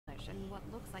in what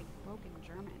looks like broken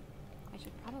German. I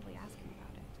should probably ask him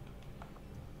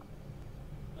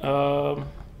about it.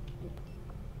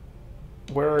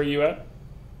 Where are you at,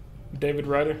 David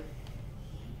Ryder?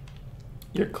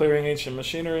 You're clearing ancient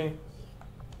machinery.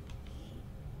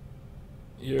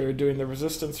 You're doing the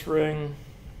resistance ring.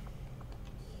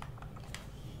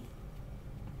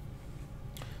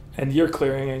 And you're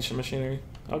clearing ancient machinery.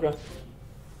 Okay.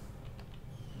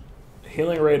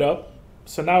 Healing rate up.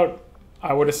 So now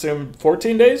I would assume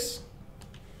 14 days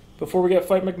before we get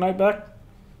Fight McKnight back?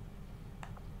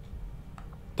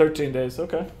 13 days,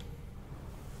 okay.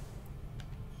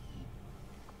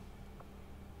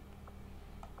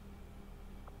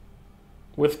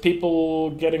 With people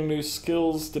getting new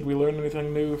skills, did we learn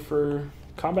anything new for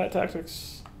combat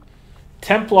tactics?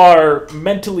 Templar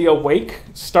mentally awake.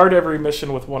 Start every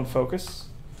mission with one focus.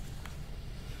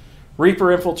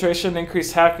 Reaper infiltration.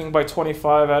 Increase hacking by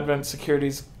 25. Advanced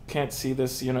securities can't see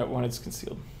this unit when it's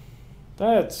concealed.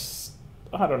 That's...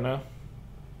 I don't know.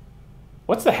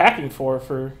 What's the hacking for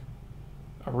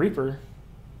a Reaper?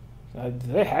 Do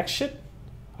they hack shit?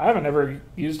 I haven't ever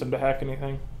used them to hack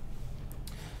anything.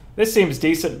 This seems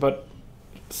decent, but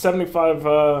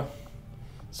 75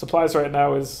 supplies right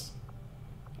now is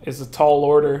a tall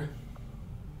order.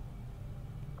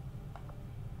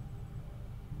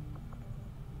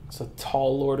 It's a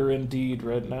tall order indeed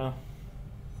right now.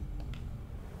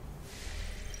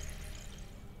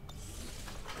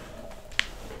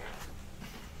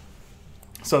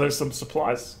 So there's some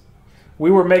supplies.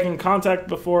 We were making contact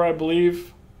before, I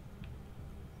believe.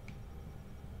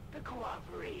 The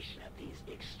cooperation of these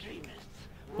extremists.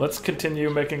 Let's continue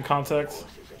making contact.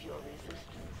 Forces of your resistance,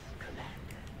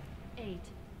 Commander. 8,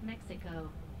 Mexico.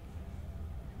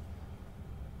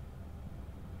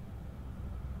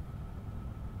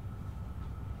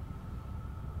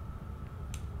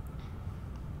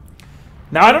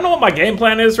 Now, I don't know what my game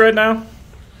plan is right now.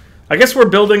 I guess we're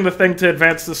building the thing to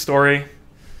advance the story.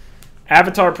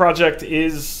 Avatar Project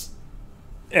is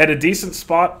at a decent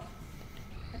spot.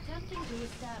 Attempting to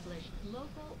establish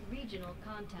local regional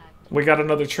contact. We got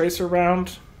another tracer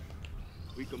round.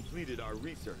 We completed our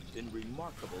research in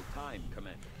remarkable time,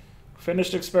 Commander.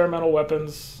 Finished experimental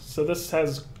weapons. So this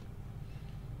has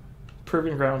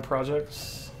proving ground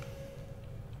projects.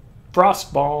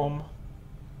 Frost Bomb.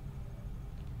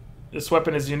 This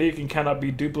weapon is unique and cannot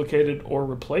be duplicated or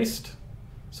replaced.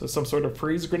 So some sort of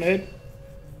freeze grenade.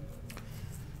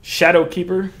 Shadow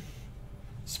Keeper.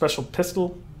 Special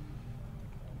pistol.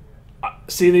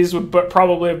 See, these would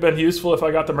probably have been useful if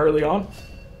I got them early on.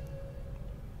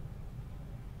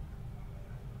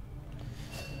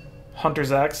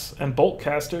 Hunter's Axe and Bolt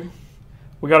Caster.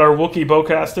 We got our Wookiee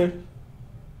Bowcaster.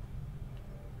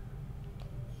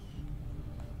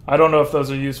 I don't know if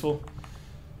those are useful.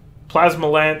 Plasma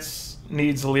Lance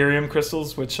needs Elerium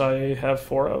crystals, which I have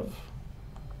 4 of.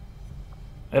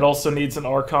 It also needs an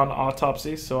Archon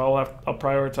Autopsy, so I'll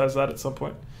prioritize that at some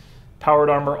point. Powered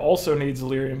Armor also needs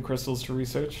Elerium crystals to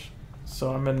research,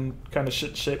 so I'm in kind of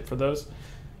shit shape for those.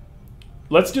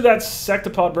 Let's do that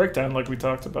Sectopod breakdown like we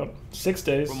talked about. 6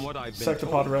 days. From what I've been Sectopod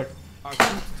told, wreck. our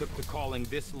troops took to calling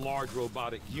this large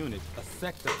robotic unit a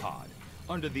sectopod,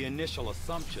 under the initial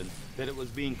assumption that it was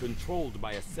being controlled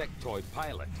by a sectoid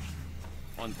pilot.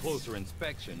 On closer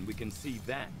inspection, we can see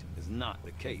that is not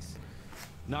the case.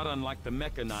 Not unlike the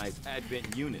mechanized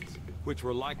Advent units, which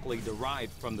were likely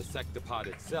derived from the sectopod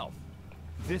itself.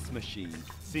 This machine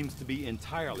seems to be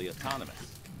entirely autonomous.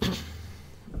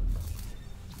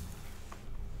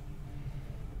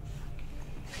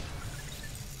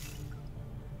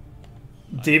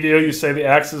 Devio, you say the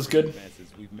axe is good? Advances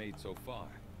we've made so far,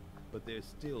 but there's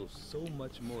still so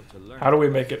much more to learn. How do we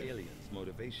make it? Aliens'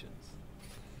 motivations.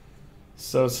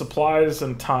 So supplies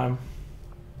and time.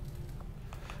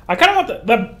 I kind of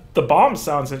want the bomb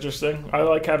sounds interesting. I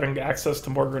like having access to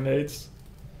more grenades.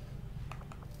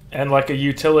 And like a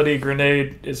utility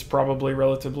grenade is probably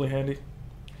relatively handy.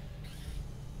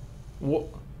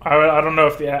 I don't know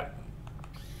if the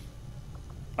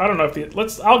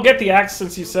I'll get the axe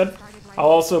since you said. I'll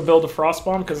also build a frost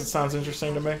bomb because it sounds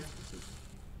interesting to me.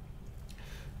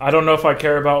 I don't know if I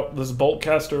care about this bolt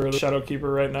caster or the shadow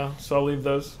keeper right now, so I'll leave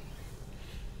those.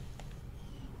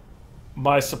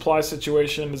 My supply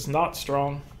situation is not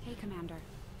strong. Hey, Commander.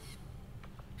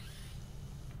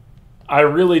 I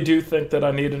really do think that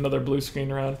I need another blue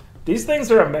screen round. These things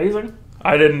are amazing.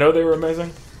 I didn't know they were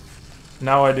amazing.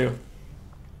 Now I do.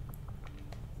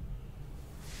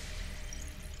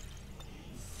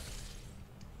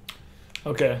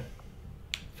 Okay.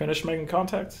 Finish making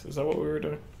contact? Is that what we were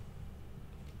doing?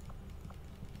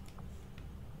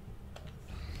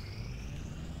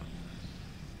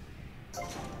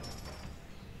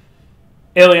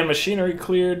 Alien machinery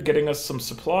cleared, getting us some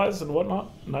supplies and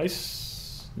whatnot.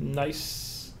 Nice.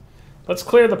 Nice. Let's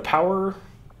clear the power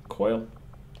coil.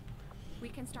 We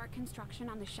can start construction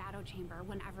on the shadow chamber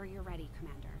whenever you're ready,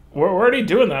 Commander. We're already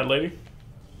doing that, lady.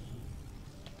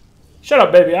 Shut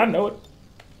up, baby. I know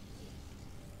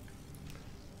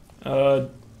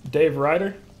it. Dave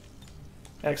Ryder.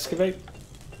 Excavate.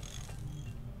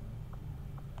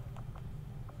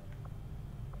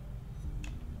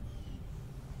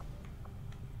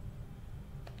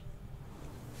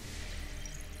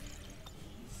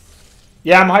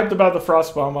 Yeah, I'm hyped about the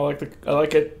frost bomb. I like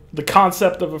it. The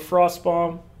concept of a frost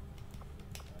bomb.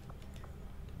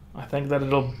 I think that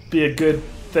it'll be a good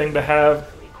thing to have.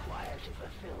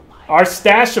 Our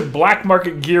stash of black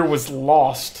market gear was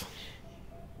lost.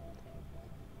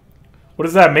 What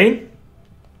does that mean?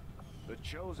 The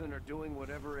Chosen are doing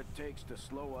whatever it takes to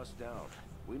slow us down.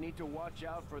 We need to watch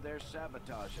out for their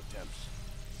sabotage attempts.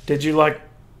 Did you, like,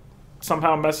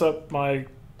 somehow mess up my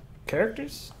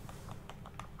characters?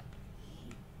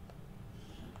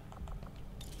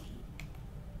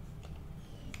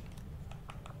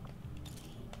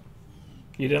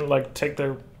 You didn't, like, take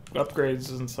their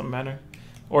upgrades in some manner?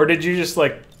 Or did you just,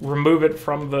 like, remove it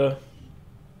from the...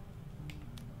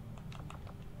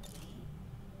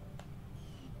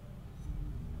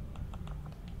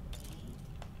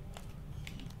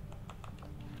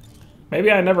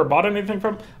 Maybe I never bought anything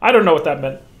from... I don't know what that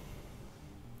meant.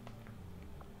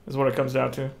 Is what it comes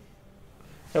down to.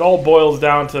 It all boils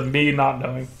down to me not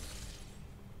knowing.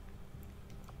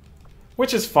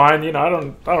 Which is fine, you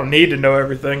know, I don't need to know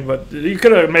everything, but you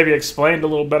could have maybe explained a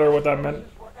little better what that meant.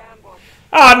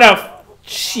 Oh, no.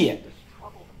 Shit.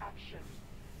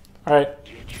 Alright.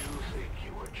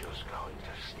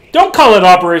 Don't call it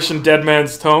Operation Dead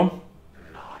Man's Tome.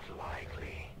 Not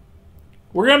likely.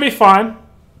 We're gonna be fine.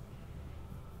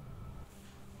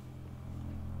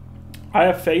 I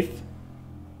have faith.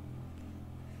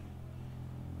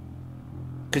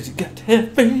 Cause you got to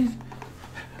have faith.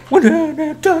 When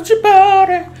I touch your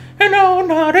body, and no,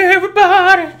 not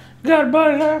everybody got a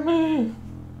body like me.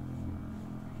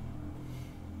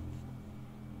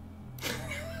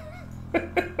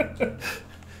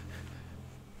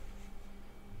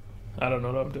 I don't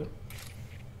know what I'm doing.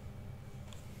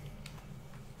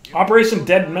 Operation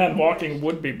Dead Man Walking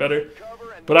would be better,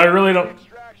 but I really don't.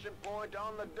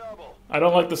 I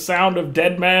don't like the sound of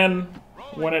Dead Man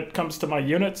when it comes to my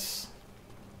units.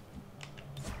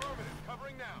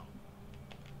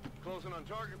 On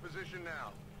target position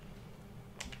now.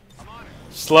 I'm on it.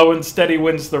 Slow and steady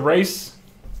wins the race.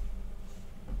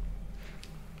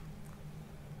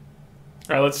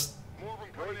 Alright, let's...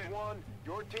 Phase 1,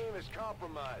 your team is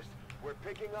compromised. We're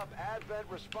picking up Advent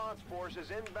response forces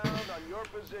inbound on your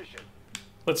position.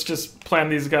 Let's just plan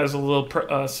these guys a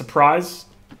little surprise.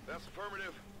 That's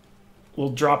affirmative.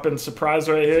 We'll drop in surprise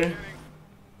right here.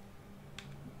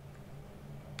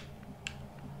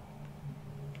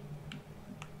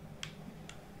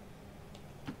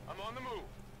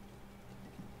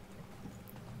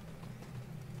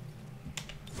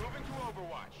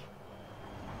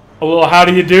 A little how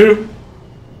do you do?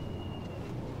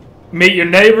 Meet your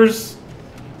neighbors.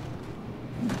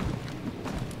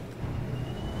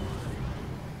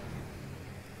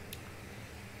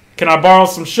 Can I borrow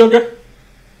some sugar?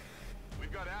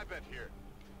 We've got Advent here.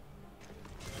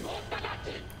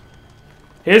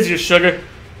 Here's your sugar.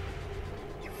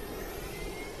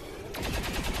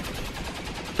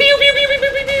 Pew pew pew pew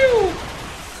pew pew pew.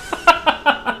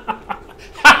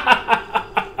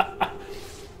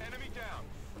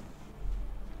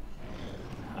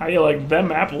 How you like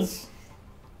them apples?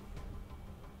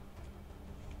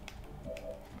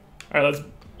 Alright,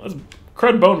 let's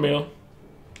crud bone meal.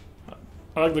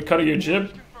 I like the cut of your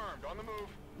jib.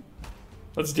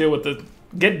 Let's deal with it.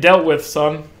 Get dealt with,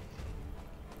 son.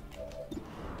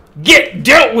 Get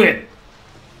dealt with!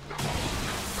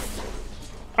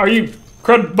 Are you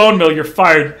crud bone meal? You're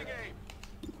fired.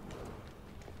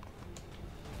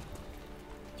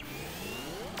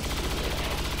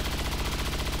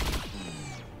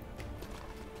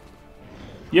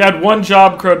 You had one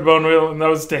job, crud bone wheel, and that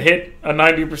was to hit a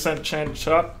 90% chance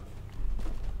shot.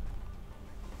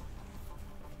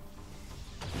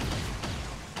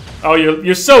 Oh,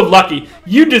 you're so lucky.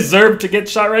 You deserve to get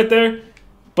shot right there,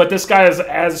 but this guy is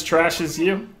as trash as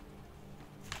you.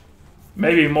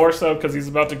 Maybe more so because he's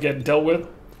about to get dealt with.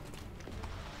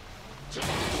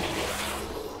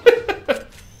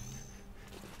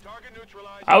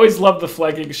 I always loved the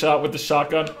flanking shot with the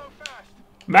shotgun.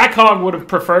 MacHog would have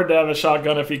preferred to have a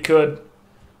shotgun if he could,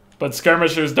 but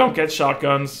skirmishers don't get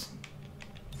shotguns.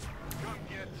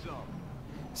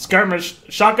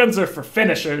 Shotguns are for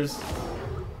finishers.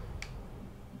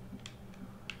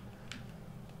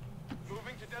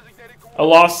 A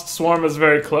lost swarm is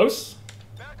very close.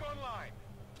 Back online.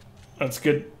 That's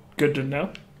good. Good to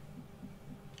know.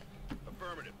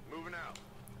 Affirmative. Moving out.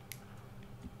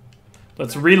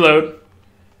 Let's reload.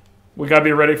 We gotta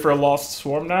be ready for a lost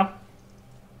swarm now.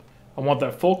 I want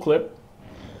that full clip.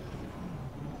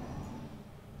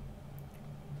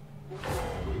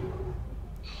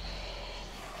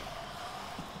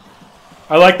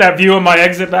 I like that view of my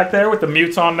exit back there with the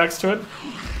mutes on next to it.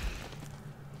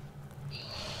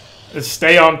 Just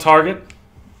stay on target.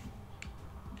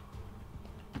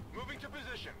 Moving to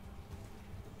position.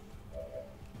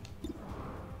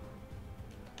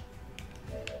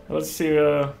 Let's see.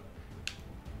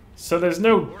 So there's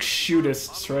no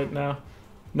shootists right now.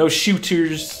 No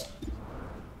shooters.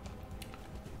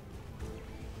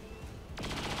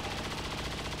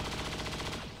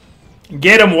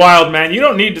 Get him, wild man. You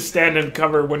don't need to stand in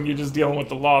cover when you're just dealing with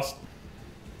the lost.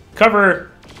 Cover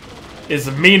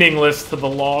is meaningless to the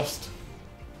lost.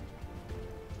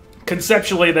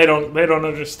 Conceptually, they don't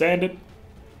understand it.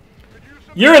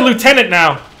 You're a lieutenant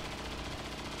now.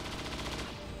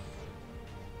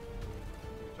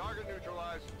 Target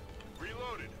neutralized.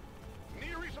 Reloaded.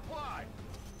 Need a resupply.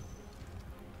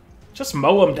 Just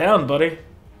mow him down, buddy.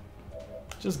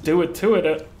 Just do it to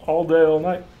it all day, all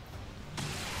night.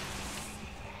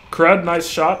 Crud, nice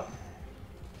shot.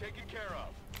 Taken care of.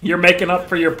 You're making up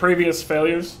for your previous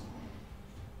failures.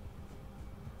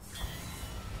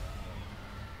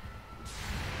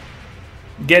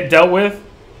 Get dealt with?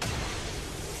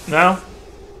 No?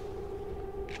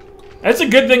 That's a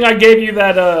good thing I gave you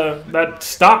that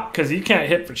stock, because you can't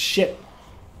hit for shit.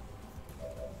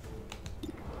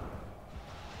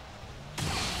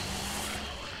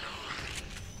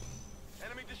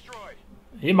 Enemy destroyed.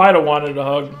 He might have wanted a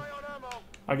hug. Eye on ammo.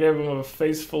 I gave him a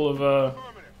face full of,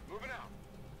 Affirmative. Moving out.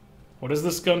 what does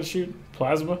this gun shoot?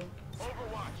 Plasma?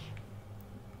 Overwatch.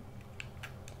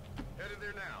 Headed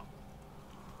there now.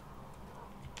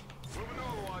 Moving to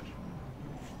Overwatch.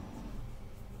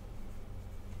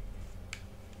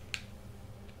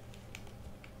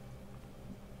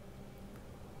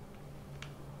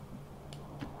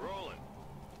 Rolling.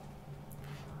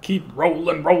 Keep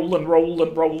rolling, rolling,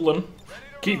 rolling, rolling. Ready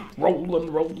to Keep rock.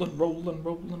 rolling, rolling, rolling,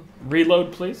 rolling.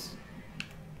 Reload, please.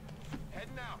 Heading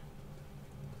out.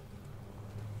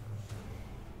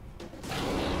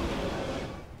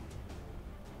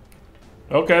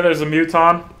 Okay, there's a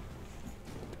muton.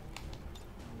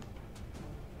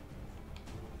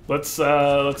 Let's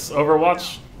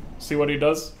Overwatch. See what he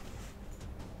does.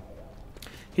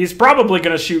 He's probably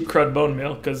gonna shoot Crud Bone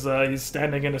Meal because he's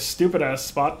standing in a stupid ass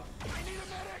spot.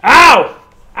 Ow!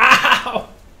 Ow!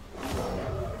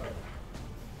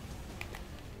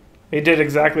 He did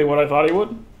exactly what I thought he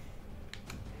would.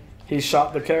 He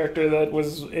shot the character that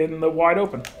was in the wide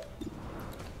open.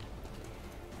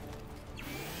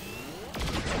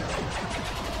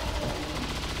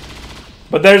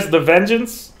 But there's the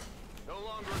vengeance. No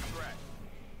longer a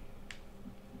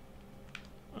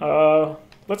threat.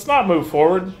 Let's not move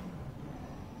forward.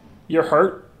 You're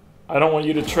hurt. I don't want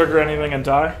you to trigger anything and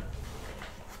die.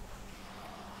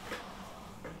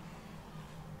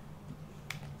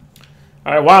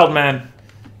 Alright, Wild Man.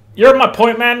 You're my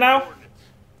point man now?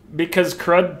 Because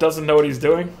Crud doesn't know what he's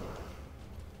doing.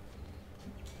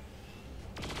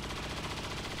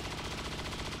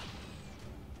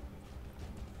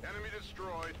 Enemy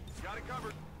destroyed. Got it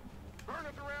covered. Burn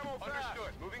up the ammo fast.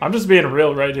 Understood. Moving. I'm just being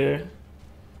real right here.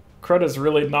 Crud is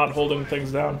really not holding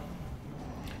things down.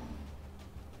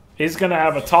 He's gonna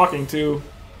have a talking to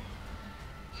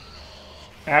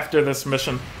after this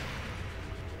mission.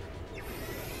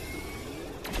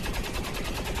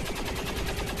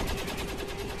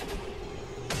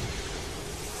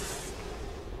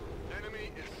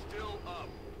 Enemy is still up.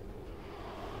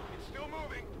 It's still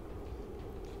moving.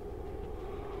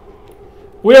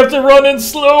 We have to run in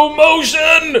slow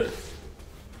motion!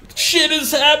 Shit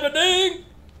is happening!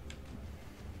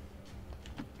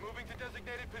 Moving to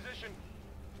designated position.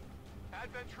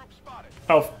 Advent troop spotted.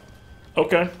 Oh,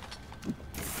 okay.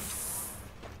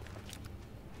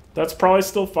 That's probably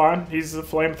still fine. He's the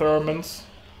flamethrowerman's.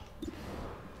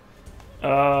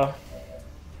 Let's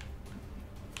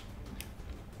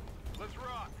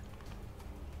rock.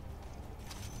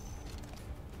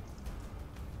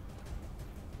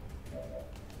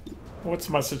 What's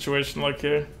my situation like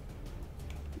here?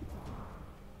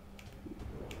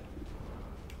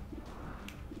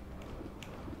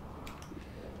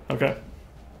 Okay.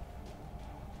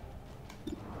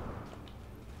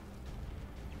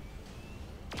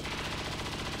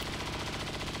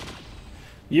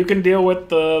 You can deal with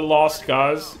the lost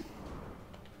guys.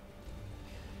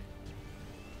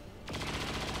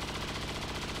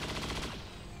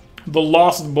 The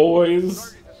Lost Boys.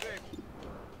 Target disabled.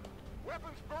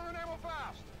 Weapons burn ammo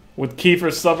fast. With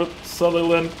Kiefer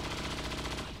Sutherland.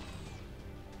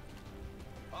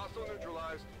 Hostile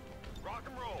neutralized. Rock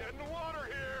and roll. Get in the water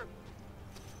here.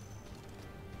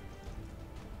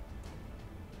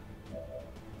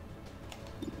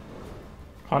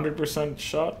 100%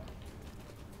 shot.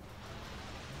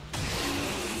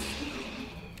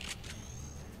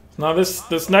 Now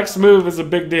this next move is a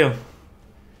big deal.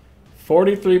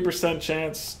 43%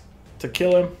 chance to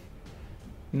kill him.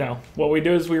 No. What we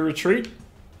do is we retreat.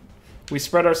 We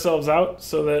spread ourselves out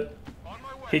so that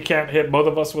he can't hit both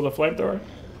of us with a flamethrower.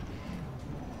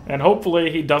 And hopefully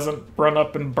he doesn't run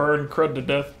up and burn Crud to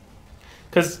death.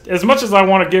 Because as much as I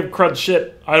want to give Crud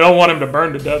shit, I don't want him to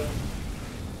burn to death.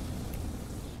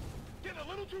 Getting a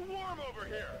little too warm over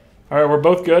here. Alright, we're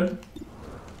both good.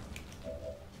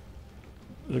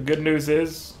 The good news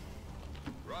is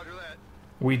Roger that.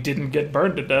 we didn't get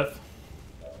burned to death.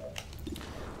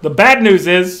 The bad news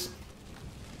is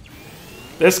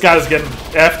this guy's getting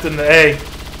F'd in the A.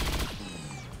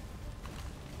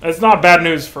 It's not bad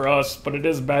news for us, but it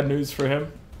is bad news for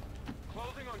him.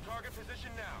 Closing on target position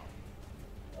now.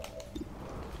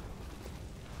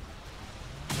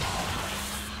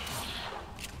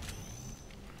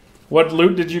 What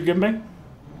loot did you give me?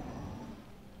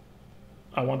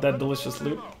 I want that delicious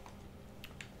loot.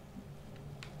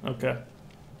 Okay.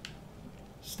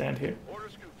 Stand here.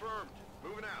 Orders confirmed.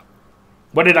 Moving out.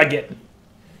 What did I get?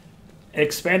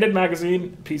 Expanded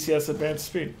magazine, PCS advanced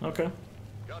speed. Okay.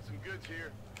 Got some goods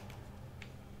here.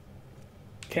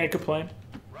 Can't complain.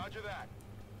 Roger that.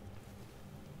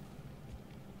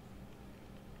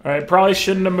 Alright, probably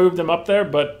shouldn't have moved him up there,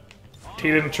 but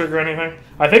he didn't trigger anything.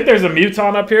 I think there's a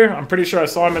Muton up here. I'm pretty sure I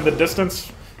saw him in the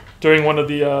distance during one of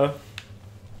the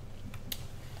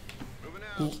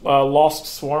Lost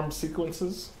Swarm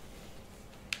sequences.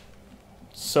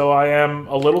 So I am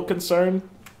a little concerned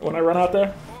when I run out there.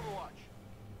 Overwatch.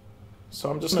 So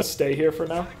I'm just going to stay here for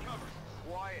now.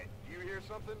 Quiet. Do you hear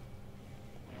something?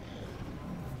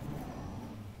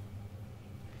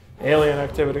 Alien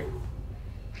activity.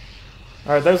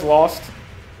 Alright, there's Lost.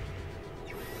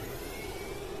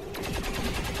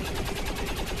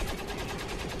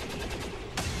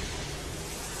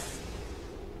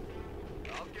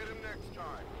 I'll get him next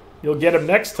time. You'll get him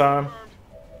next time.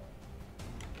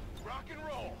 Rock and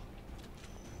roll.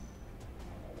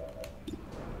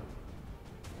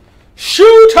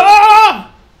 Shooter!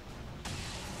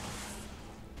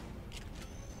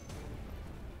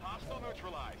 Hostile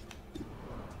neutralized.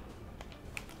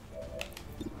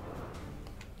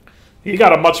 He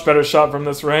got a much better shot from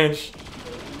this range.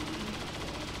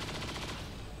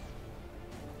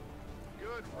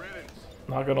 Good riddance.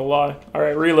 Not gonna lie.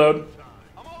 Alright, reload.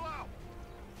 I'm all out.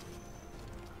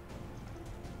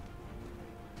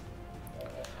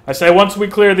 I say once we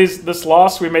clear this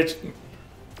loss, we make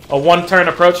a one-turn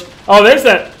approach. Oh, there's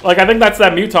that. Like, I think that's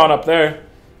that Muton up there.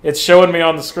 It's showing me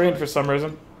on the screen for some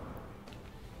reason.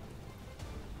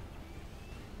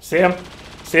 See him?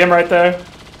 See him right there?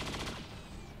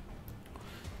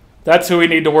 That's who we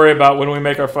need to worry about when we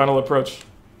make our final approach.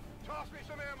 Toss me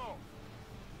some ammo.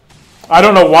 I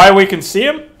don't know why we can see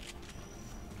him.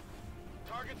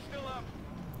 Target's still up.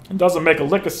 It doesn't make a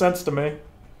lick of sense to me.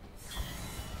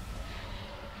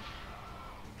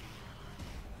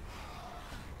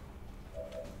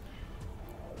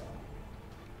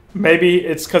 Maybe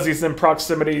it's because he's in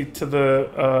proximity to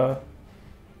the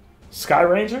Sky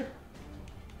Ranger?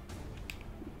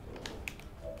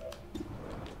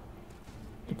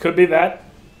 It could be that.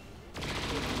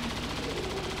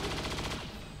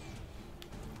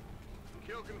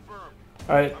 Kill confirmed.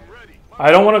 Alright. I'm ready.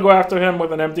 I don't want to go after him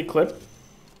with an empty clip.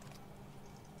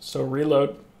 So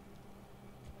reload.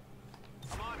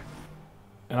 I'm on it.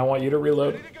 And I want you to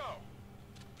reload. Ready to go.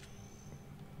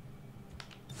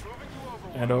 Moving to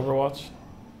Overwatch. And Overwatch.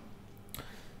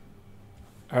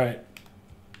 Alright.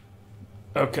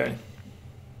 Okay.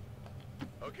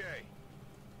 Okay.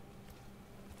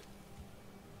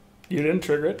 You didn't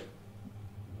trigger it.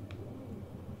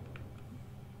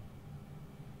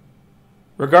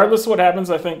 Regardless of what happens,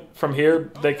 I think from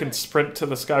here they can sprint to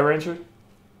the Sky Ranger.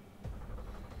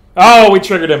 Oh, we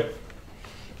triggered him.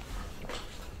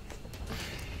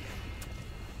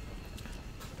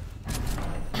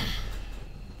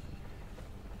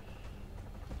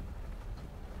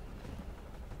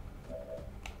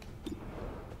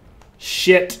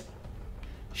 Shit.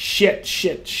 Shit,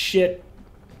 shit, shit.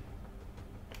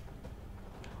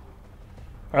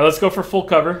 Alright, let's go for full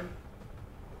cover.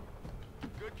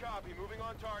 Good copy. Moving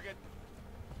on target.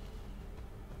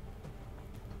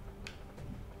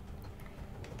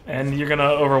 And you're gonna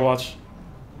Overwatch.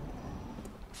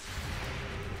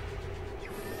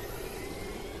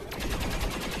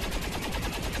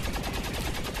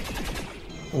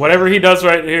 Whatever he does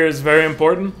right here is very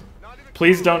important.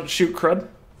 Please don't shoot crud.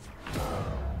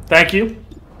 Thank you.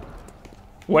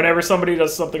 Whenever somebody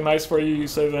does something nice for you, you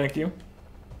say thank you.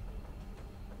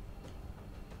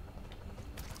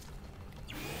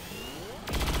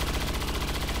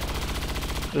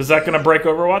 Is that going to break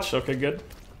Overwatch? Okay, good.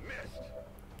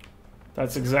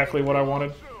 That's exactly what I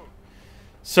wanted.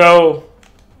 So,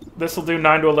 this will do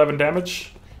 9 to 11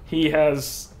 damage. He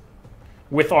has,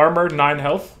 with armor, 9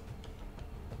 health.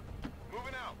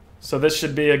 So this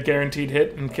should be a guaranteed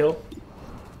hit and kill.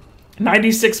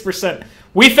 96%.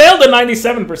 We failed a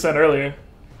 97% earlier.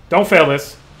 Don't fail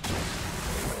this.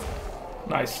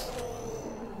 Nice.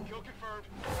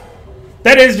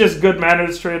 That is just good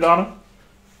manners, Triadana.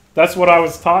 That's what I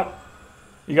was taught.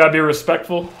 You gotta be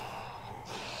respectful.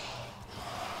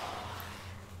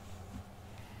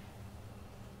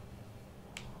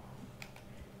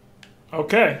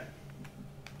 Okay.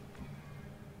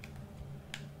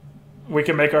 We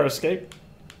can make our escape.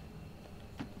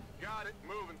 Got it.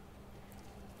 Moving.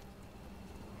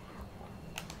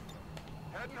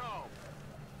 Heading home.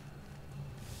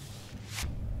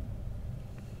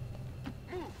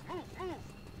 Move.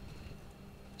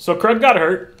 So Crud got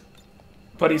hurt,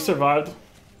 but he survived.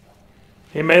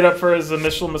 He made up for his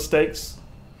initial mistakes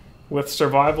with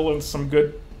survival and some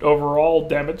good overall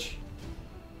damage.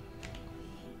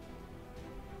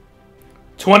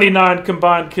 29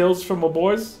 combined kills from my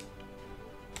boys.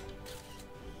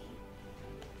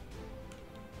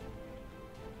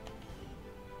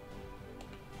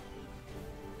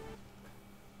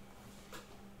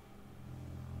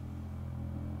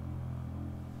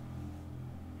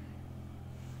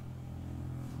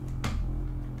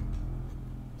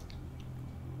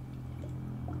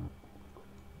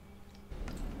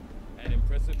 An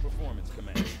impressive performance,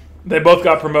 Commander. They both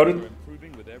got promoted.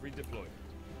 Improving with every deployment.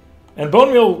 And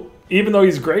Bone Meal, even though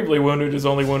he's gravely wounded, is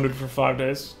only wounded for 5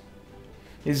 days.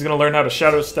 He's going to learn how to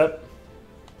shadow step.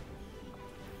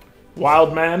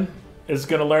 Wild Man is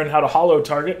going to learn how to hollow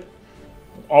target.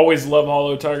 Always love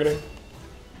hollow targeting.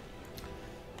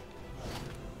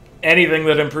 Anything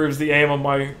that improves the aim of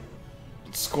my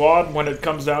squad when it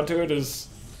comes down to it is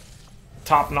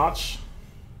top notch.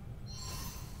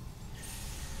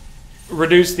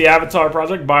 Reduce the Avatar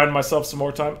project, buying myself some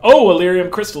more time. Oh,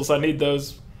 Illyrium crystals, I need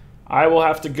those. I will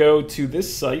have to go to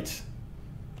this site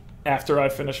after I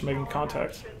finish making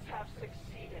contact. Have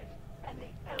succeeded, and the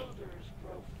elders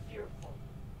grow fearful.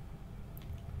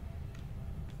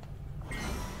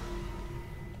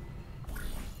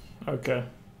 Okay.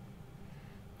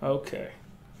 Okay.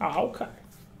 Okay.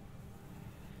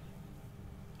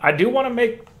 I do want to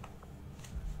make...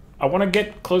 I want to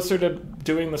get closer to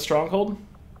doing the stronghold.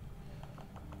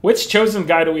 Which chosen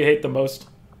guy do we hate the most?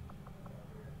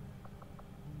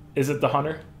 Is it the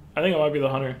hunter? I think it might be the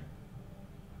hunter.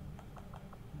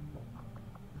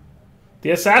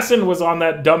 The assassin was on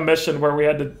that dumb mission where we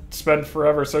had to spend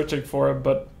forever searching for him,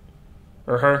 but...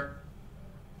 Or her.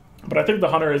 But I think the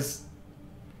hunter is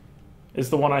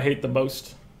the one I hate the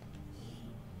most.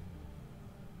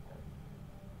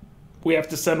 We have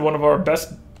to send one of our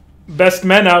best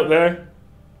men out there.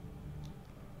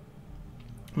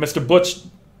 Mr. Butch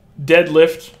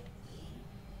Deadlift.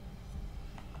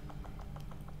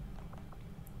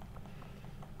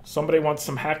 Somebody wants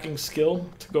some hacking skill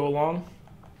to go along.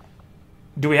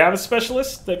 Do we have a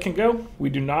specialist that can go? We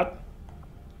do not.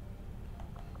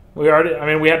 We already, I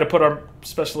mean, we had to put our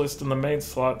specialist in the main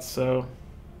slot, so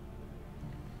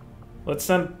let's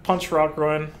send Punch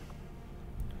Rockro in.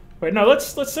 Wait, no,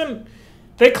 let's send.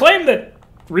 They claim that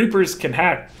Reapers can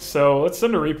hack, so let's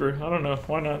send a Reaper. I don't know,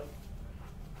 why not?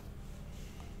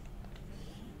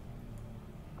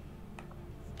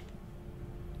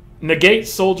 Negate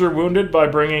soldier wounded by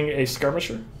bringing a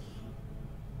skirmisher.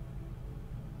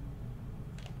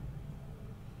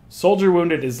 Soldier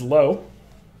wounded is low.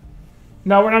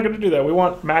 No, we're not going to do that. We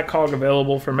want MacHog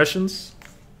available for missions.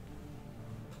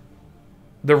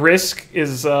 The risk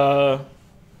is worth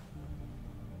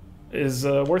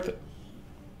it.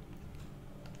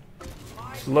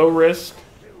 It's low risk.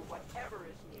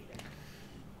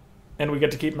 And we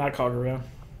get to keep MacHog around.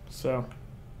 So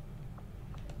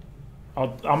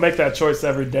I'll make that choice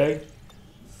every day.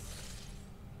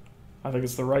 I think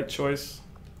it's the right choice.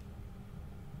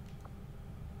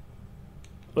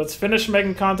 Let's finish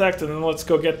making contact and then let's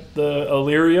go get the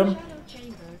Illyrium. Shadow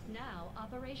chamber now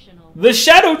operational. The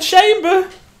Shadow Chamber!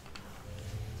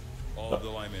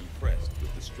 Although I'm impressed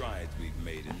with the strides we've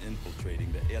made in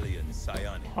infiltrating the alien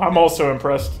psionic, I'm also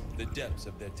impressed. the depths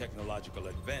of their technological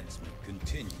advancement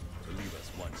continue to leave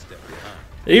us one step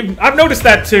behind. I've noticed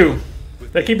that too.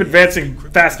 They keep advancing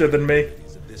faster than me.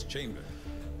 Of this chamber,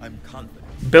 I'm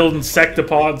confident. Building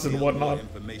sectopods and We'll reveal more whatnot.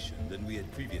 information than we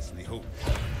had previously hoped.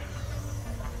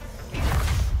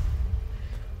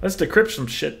 Let's decrypt some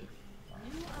shit.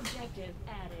 New objective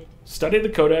added. Study the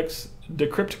codex.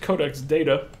 Decrypt codex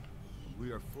data.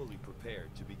 We are fully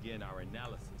prepared to begin our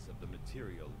analysis of the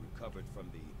material recovered from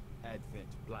the Advent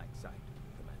Black Site,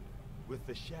 Commander. With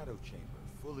the Shadow Chamber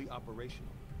fully operational,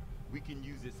 we can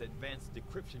use its advanced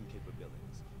decryption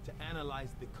capabilities to analyze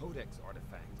the codex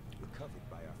artifact recovered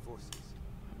by our forces.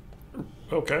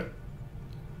 Okay.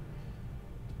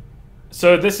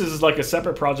 So this is like a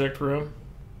separate project room.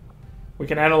 We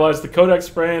can analyze the codex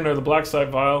brain or the black site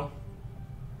vial.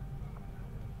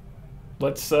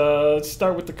 Let's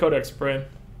start with the codex brain.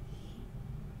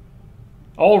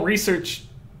 All research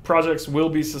projects will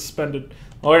be suspended.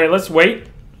 All right, let's wait.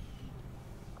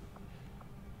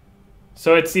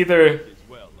 So it's either It's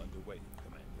well underway,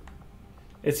 Commander.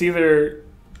 it's either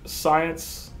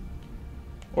science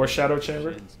or shadow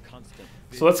chamber. Shen's constant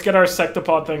So let's get our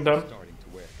sectopod thing done. starting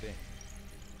to wear thin.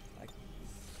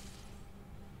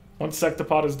 Once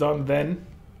sectopod is done, then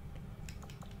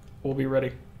we'll be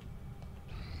ready.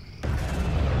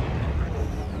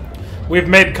 We've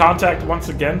made contact once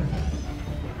again.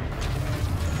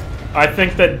 I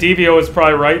think that Devio is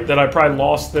probably right, that I probably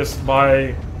lost this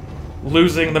by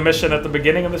losing the mission at the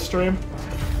beginning of the stream.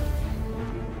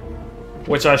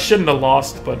 Which I shouldn't have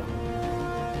lost, but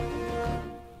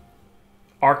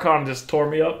Archon just tore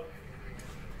me up.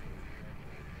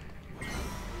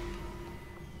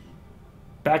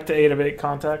 Back to 8 of 8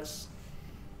 contacts.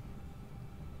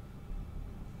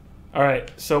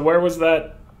 Alright, so where was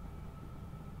that?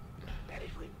 That it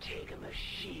would take a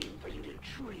machine for you to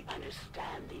truly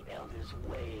understand the Elder's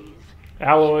ways.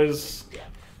 Alloys,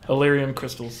 Illyrium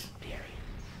crystals.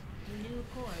 New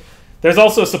course. There's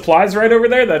also supplies right over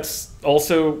there. That's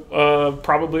also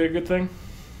probably a good thing.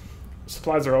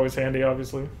 Supplies are always handy,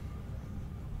 obviously.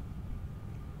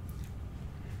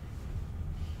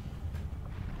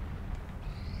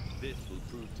 This will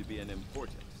prove to be an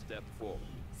important step forward.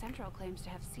 Central claims to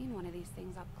have seen one of these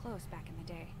things up close back in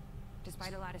the day.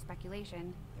 Despite a lot of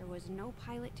speculation, there was no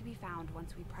pilot to be found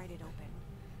once we pried it open.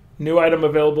 New item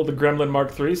available, the Gremlin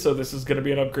Mark III, so this is going to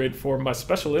be an upgrade for my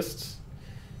specialists.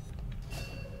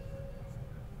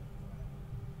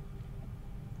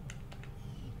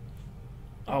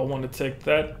 I'll want to take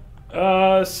that.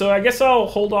 So I guess I'll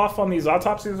hold off on these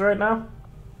autopsies right now.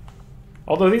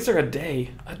 Although these are a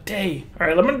day. A day.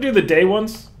 Alright, I'm going to do the day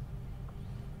ones.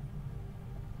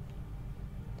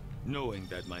 Knowing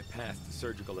that my past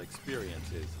surgical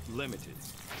experience is limited,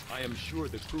 I am sure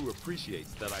the crew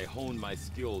appreciates that I hone my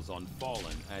skills on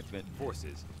fallen Advent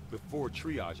forces before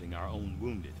triaging our own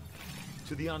wounded.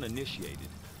 To the uninitiated,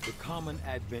 the common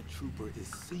Advent trooper is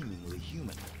seemingly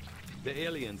human. The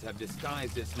aliens have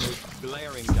disguised its most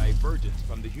glaring divergence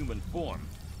from the human form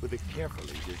with a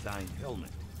carefully designed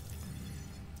helmet.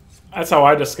 That's how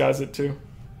I disguise it too.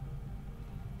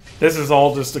 This is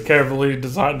all just a carefully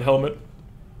designed helmet.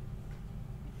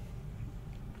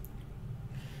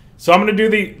 So I'm going to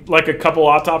do like a couple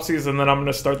autopsies and then I'm going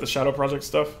to start the Shadow Project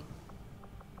stuff.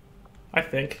 I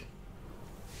think.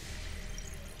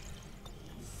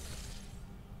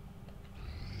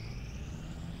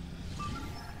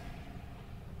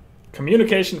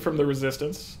 Communication from the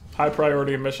Resistance. High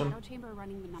priority mission. Shadow chamber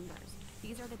running the numbers.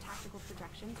 These are the tactical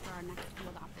projections for our next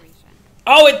field operation.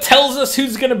 Oh, it tells us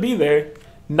who's going to be there.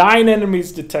 9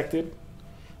 enemies detected.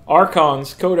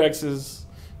 Archons, Codexes,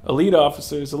 Elite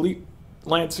Officers, Elite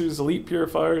Lancers, Elite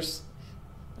Purifiers,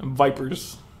 and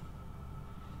Vipers.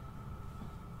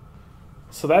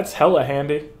 So that's hella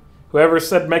handy. Whoever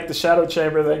said make the Shadow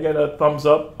Chamber, they get a thumbs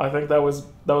up. I think that was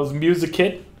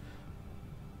Musicit.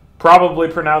 Probably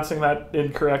pronouncing that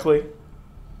incorrectly.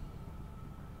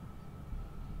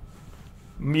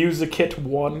 Musicit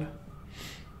 1.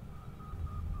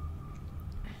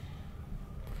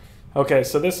 Okay,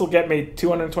 so this will get me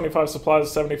 225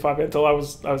 supplies, 75 intel.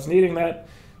 I was needing that.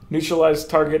 Neutralize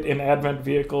target in Advent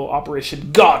vehicle.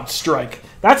 Operation God Strike.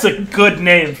 That's a good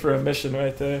name for a mission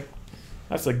right there.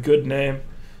 That's a good name.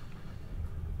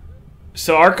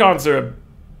 So Archons are a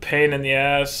pain in the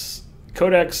ass.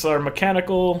 Codex are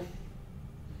mechanical.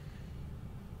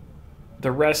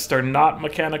 The rest are not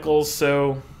mechanical,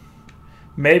 so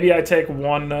maybe I take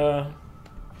one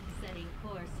Setting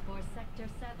course for Sector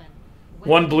 7.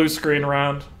 one blue screen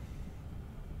round.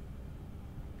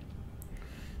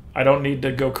 I don't need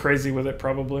to go crazy with it,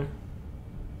 probably.